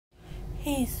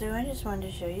Hey, so I just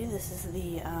wanted to show you, this is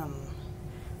the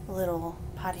little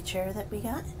potty chair that we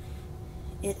got.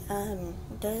 It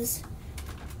does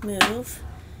move.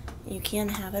 You can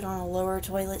have it on a lower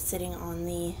toilet sitting on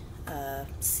the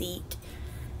seat.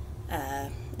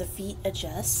 The feet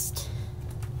adjust.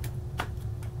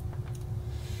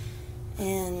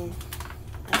 And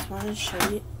I just wanted to show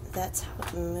you that's how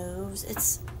it moves.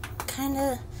 It's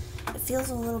it feels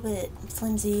a little bit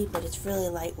flimsy, but it's really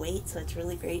lightweight, so it's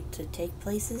really great to take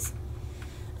places.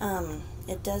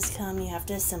 It does come, you have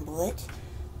to assemble it,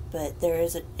 but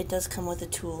it does come with a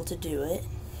tool to do it.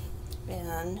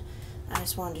 And I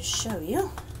just wanted to show you.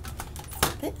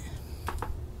 Flip it.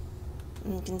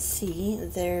 And you can see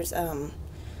there's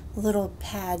little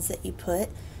pads that you put.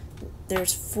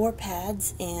 There's 4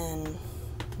 pads, and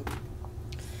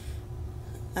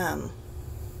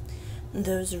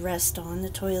those rest on the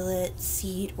toilet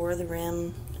seat or the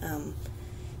rim.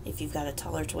 If you've got a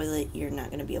taller toilet, you're not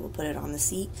going to be able to put it on the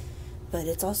seat. But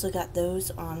it's also got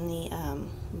those on the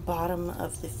bottom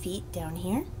of the feet down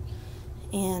here.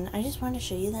 And I just wanted to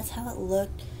show you that's how it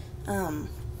looked.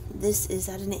 This is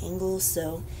at an angle,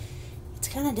 so it's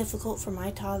kind of difficult for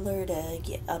my toddler to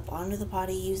get up onto the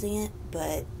potty using it,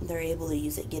 but they're able to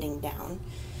use it getting down.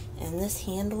 And this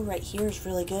handle right here is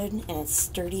really good, and it's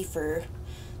sturdy for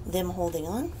them holding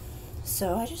on.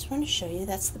 So I just wanted to show you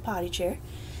that's the potty chair,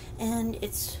 and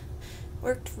it's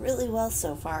worked really well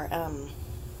so far.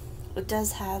 It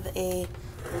does have a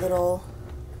little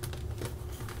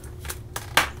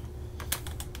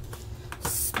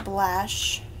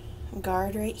splash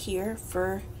guard right here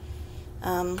for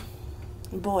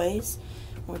boys,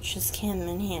 which has come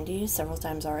in handy several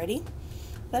times already.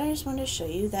 But I just wanted to show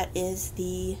you that is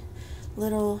the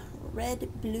little red,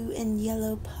 blue, and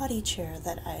yellow potty chair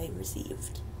that I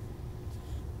received.